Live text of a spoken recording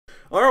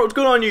Alright, what's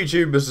going on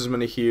YouTube? This is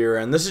Minnie here,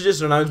 and this is just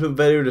an announcement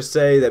video to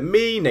say that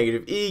me,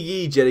 Negative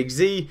Iggy,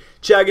 JetXZ,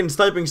 Chaggin,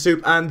 Sniping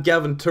Soup, and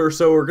Gavin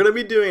Turso are going to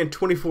be doing a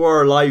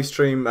 24-hour live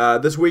stream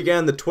this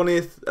weekend, the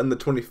 20th and the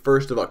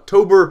 21st of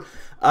October.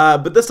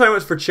 But this time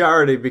it's for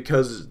charity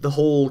because the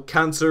whole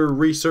cancer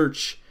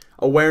research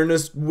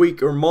awareness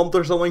week or month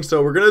or something,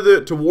 so we're going to do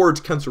it towards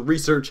cancer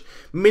research,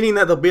 meaning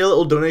that there'll be a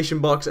little donation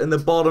box in the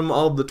bottom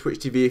of the Twitch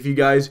TV. If you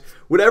guys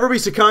would ever be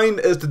so kind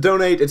as to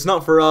donate, it's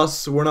not for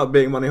us, we're not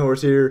big money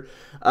horse here,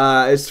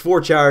 it's for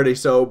charity,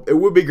 so it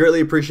would be greatly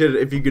appreciated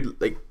if you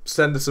could like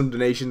send us some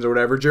donations or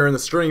whatever during the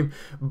stream.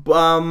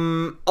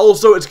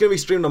 Also, it's going to be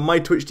streamed on my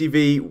Twitch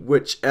TV,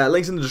 which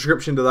links in the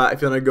description to that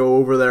if you want to go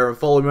over there and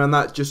follow me on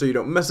that, just so you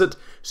don't miss it,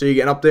 so you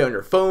get an update on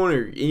your phone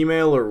or your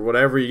email or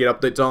whatever you get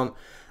updates on.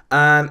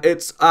 And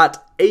it's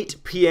at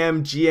 8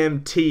 PM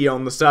GMT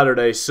on the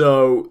Saturday,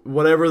 so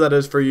whatever that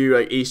is for you,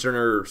 like Eastern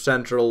or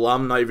Central,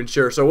 I'm not even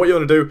sure. So what you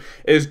want to do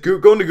is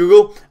go into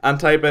Google and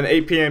type in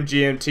 8 PM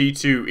GMT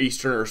to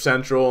Eastern or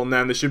Central, and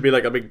then there should be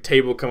like a big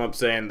table come up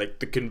saying like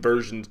the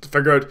conversions to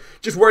figure out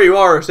just where you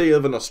are. Say you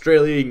live in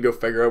Australia, you can go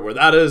figure out where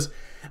that is.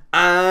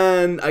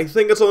 And I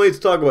think that's all I need to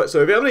talk about.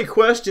 So if you have any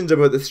questions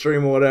about the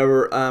stream or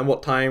whatever,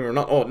 what time or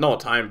not, not what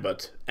time,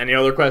 but any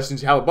other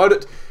questions you have about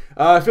it,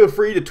 feel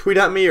free to tweet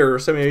at me or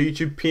send me a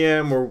YouTube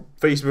PM or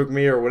Facebook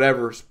me or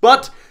whatever.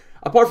 But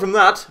apart from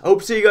that, I hope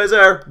to see you guys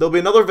there. There'll be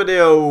another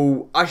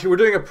video. Actually, we're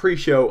doing a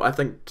pre-show, I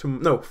think,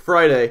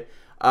 Friday,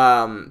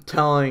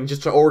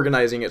 just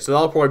organizing it. So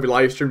that'll probably be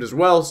live streamed as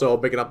well, so I'll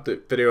make an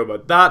update video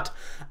about that.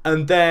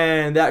 And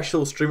then the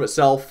actual stream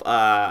itself,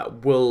 I'll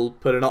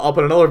put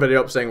another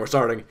video up saying we're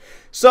starting.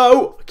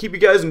 So keep you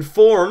guys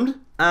informed.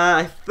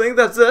 I think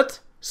that's it.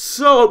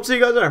 So hope to see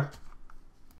you guys there.